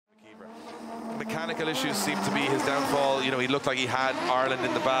mechanical issues seemed to be his downfall. You know, he looked like he had Ireland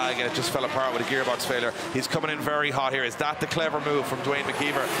in the bag and it just fell apart with a gearbox failure. He's coming in very hot here. Is that the clever move from Duane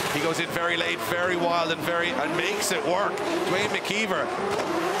McKeever? He goes in very late, very wild, and makes it work. Duane McKeever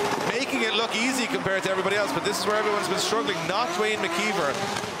making it look easy compared to everybody else, but this is where everyone's been struggling, not Duane McKeever.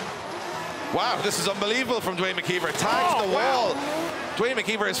 Wow, this is unbelievable from Duane McKeever. Tags the wall. Duane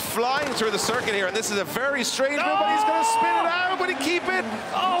McKeever is flying through the circuit here, and this is a very strange move, but he's going to spin it out. Would he keep it?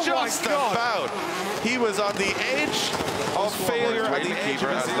 Just about. He was on the edge of failure at the edge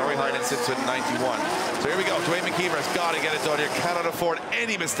as Laurie Harden sits with 91. So here we go. Duane McKeever has got to get it done here. Cannot afford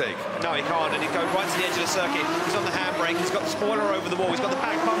any mistake. No, he can't, and he goes right to the edge of the circuit. He's on the handbrake. He's got the spoiler over the wall. He's got the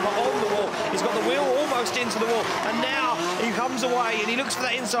back bumper on the wall. He's got the wheel almost into the wall, and now he comes away and he looks for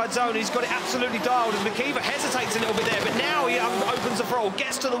that inside zone. He's got it absolutely dialed, and McKeever hesitates a little bit there, but now he opens the throttle,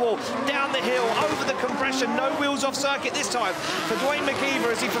 gets to the wall, down the hill, over the compression, no wheels off circuit this time for Duane McKeever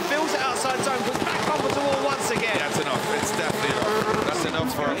as he fulfills the outside zone, puts back bumper to the wall once again. That's enough. It's definitely enough. That's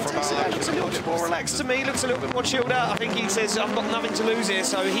enough for Malak. Looks a little bit more relaxed to me. Looks a little bit more chilled out. I think he says, I've got nothing to lose here,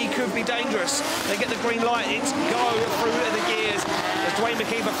 so he could be dangerous. They get the green light. It's go through the gears as Duane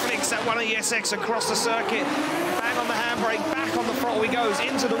McKeever flicks that 180SX across the circuit. Bang on the handbrake, back on the throttle he goes,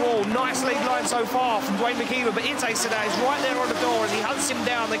 into the wall. Nice lead line so far from Duane McKeever, but Ite Sedar is right there on the door as he hunts him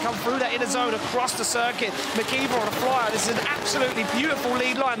down. They come through that inner zone across the circuit. McKeever on a flyer. This is an absolutely beautiful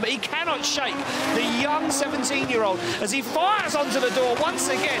lead line, but he cannot shake the young 17-year-old as he fires onto the door once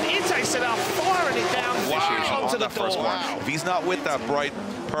again. Ite Sedar firing it down onto the door. Wow. If he's not with that bright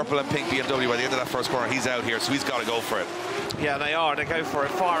purple and pink BMW by the end of that first corner, he's out here, so he's got to go for it. Yeah, they are. They go for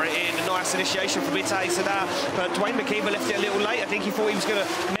it, fire it in. A nice initiation from Ite Sedar, but Duane McKeever left it a little late. I think he thought he was going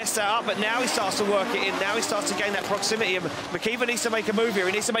to mess that up, but now he starts to work it in. Now he starts to gain that proximity, and McKeever needs to make a move here.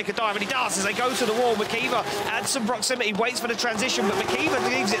 He needs to make a dive, and he does as they go to the wall. McKeever adds some proximity, waits for the transition, but McKeever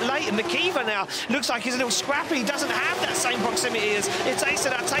leaves it late, and McKeever now looks like he's a little scrappy. He doesn't have that same proximity as Ite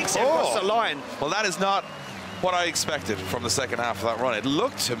Sedar takes it across the line. Well, that is not what I expected from the second half of that run. It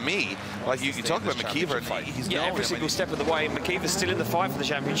looked to me like you talk about McKeever. He's every single step of the way. McKeever's still in the fight for the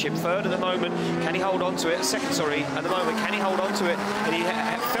championship. Third at the moment. Can he hold on to it? Second, sorry, at the moment. Can he hold on to it? And he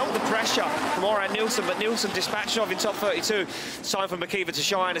felt the pressure from Oran Nilsson, but Nilsson dispatched off in top 32. It's time for McKeever to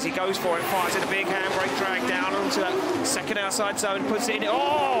shine as he goes for it. Fires in a big handbrake drag down onto that second outside zone. Puts it in.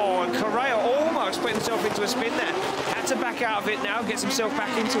 Oh, and Correa almost put himself into a spin there. Had to back out of it now. Gets himself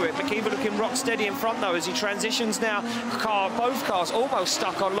back into it. McKeever looking rock steady in front though as he transitions now. Both cars almost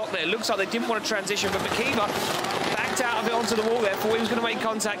stuck on lock there. Looks like they didn't want to transition, but McKeever backed out of it onto the wall there. Thought he was going to make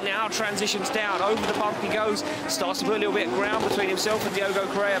contact. Now transitions down. Over the bump he goes. Starts to put a little bit of ground between himself and Diogo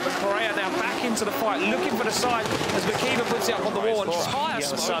Correa, but Correa now back into the fight, looking for the side as McKeever puts it up on the wall and tires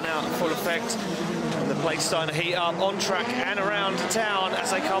the sun out in full effect. The plate's starting to heat up on track and around town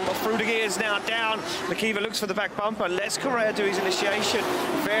as they come through the gears now down. McKeever looks for the back bumper, lets Correa do his initiation.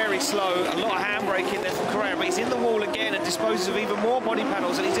 Very slow, a lot of handbrake in there from Correa, but he's in the wall again and disposes of even more body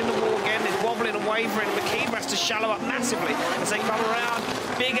panels, and he's in the wall again, he's wobbling and wavering. McKeever has to shallow up massively as they come around.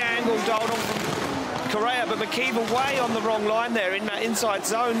 Big angle dialed on from Correa, but McKeever way on the wrong line there in that inside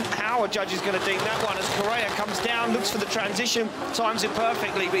zone. How a judge is going to deem that one as Correa comes down, looks for the transition, times it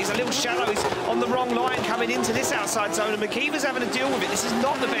perfectly, but he's a little shallow. He's on the wrong line coming into this outside zone, and McKeever's having to deal with it. This is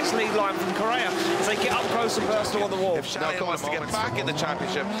not the best lead line from Correa as they get up close and personal on the wall. If Shanahan wants to get back in the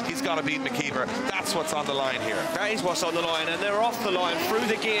championship, he's got to beat McKeever. That's what's on the line here. That is what's on the line, and they're off the line through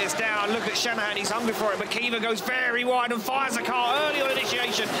the gears down. Look at Shanahan, he's hungry for it. McKeever goes very wide and fires the car early on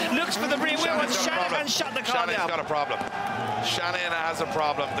initiation. Looks for the rear wheel, and Shanahan shut the car down. Got a problem. Shanahan has a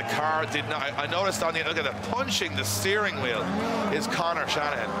problem. The car did not. I noticed on the look at the punching the steering wheel is Connor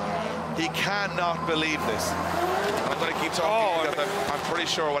Shanahan. He cannot believe this. And I'm going to keep talking. I'm pretty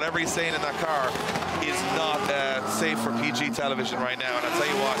sure whatever he's saying in that car is not safe for PG television right now. And I'll tell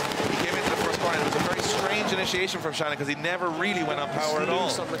you what, he came into the first corner. It was a very strange initiation from Shanahan because he never really went on power at all.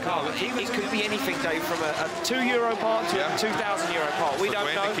 On the car. It could be anything, Dave, from a €2 part to a €2,000 part. We don't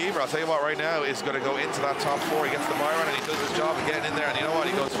know. McKeever, I'll tell you what, right now is going to go into that top four. He gets the Myron and he does his job of getting in there. And you know what?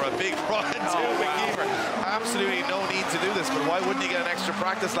 He goes for a big run to McKeever. Absolutely no need to do this, but why wouldn't he get an extra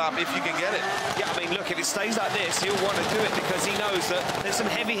practice lap if you can get it? Yeah, I mean, look, if it stays like this, he'll want to do it because he knows that there's some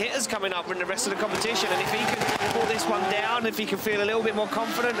heavy hitters coming up in the rest of the competition, and if he can pull this one down, if he can feel a little bit more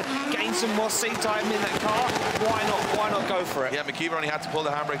confident, gain some more seat time in that car, why not? Why not go for it? Yeah, McKeever only had to pull the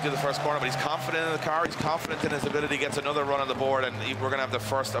handbrake through the first corner, but he's confident in the car, he's confident in his ability, gets another run on the board, and we're going to have the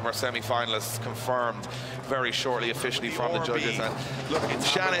first of our semi-finalists confirmed very shortly, officially from the judges. And look,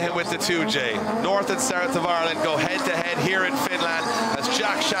 Shanahan with the 2J. North and south of Ireland go head-to-head here in Finland as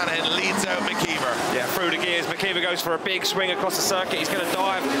Jack Shanahan leads out McKeever. Yeah, through the gears, McKeever goes for a big swing across the circuit. He's going to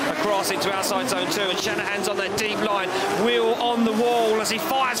dive across into outside zone 2, and Shanahan's on that deep line. Wheel on the wall as he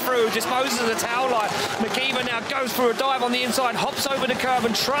fires through, disposes of the tail line. McKeever now goes for a dive on the inside, hops over the curb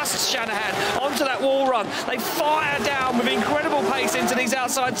and trusts Shanahan onto that wall run. They fire down with incredible pace into these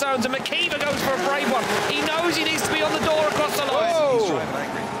outside zones, and McKeever goes for a brave one. He knows he needs to be on the door across the line.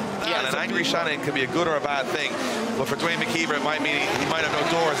 Yeah, an angry Shanahan can be a good or a bad thing, but for Duane McKeever it might mean he might have no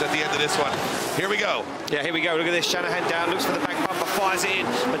doors at the end of this one. Here we go. Yeah, here we go. Look at this. Shanahan down, looks for the back bumper, fires it in,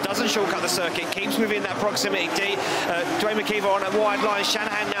 but doesn't shortcut the circuit, keeps within that proximity. Duane McKeever on a wide line.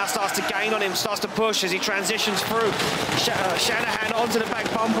 Shanahan now starts to gain on him, starts to push as he transitions through. Shanahan onto the back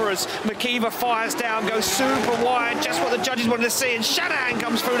bumper as McKeever fires down, goes super wide, just what the judges wanted to see, and Shanahan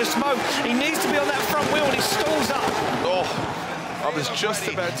comes through the smoke. He needs to be on that front wheel and he stalls up. Oh. I was just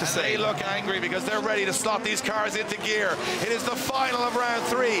about to say, they look angry because they're ready to slot these cars into gear. It is the final of round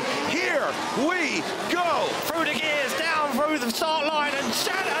 3. Here we go. Through the gears, down through the start line, and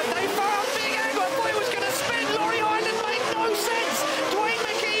Shanahan, they fire a big angle. I thought he was going to spin. Laurie Heinen made no sense. Duane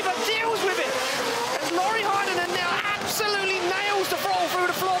McKeever deals with it. As Laurie Heinen now absolutely nails the throttle through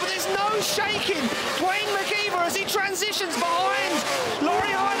the floor, but there's no shaking. Duane McKeever as he transitions behind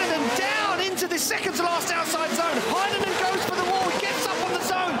Laurie Heinen down into the second to last outside zone. Heinen goes for the wall.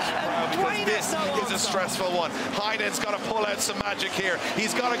 This is a stressful one. Heinen's got to pull out some magic here.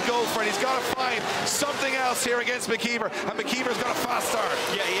 He's got to go for it. He's got to find something else here against McKeever, and McKeever's got a fast start.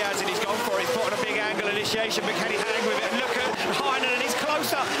 Yeah, he has, and he's gone for it. He's put on a big angle initiation, but can he hang with it? And look at Heinen, and he's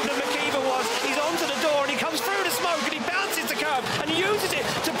closer than McKeever was. He's onto the door, and he comes through the smoke, and he bounces the curb, and he uses it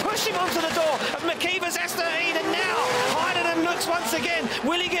to push him onto the door of McKeever's S13, and now Heinen looks once again.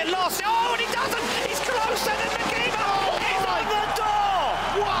 Will he get lost? Oh, and he doesn't! He's closer than McKeever! He's on the door!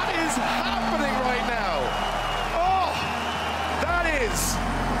 What is happening right now? Oh, that is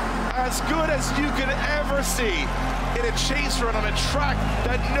as good as you could ever see in a chase run on a track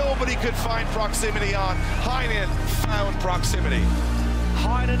that nobody could find proximity on. Heinen found proximity.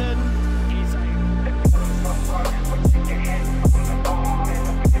 Heinen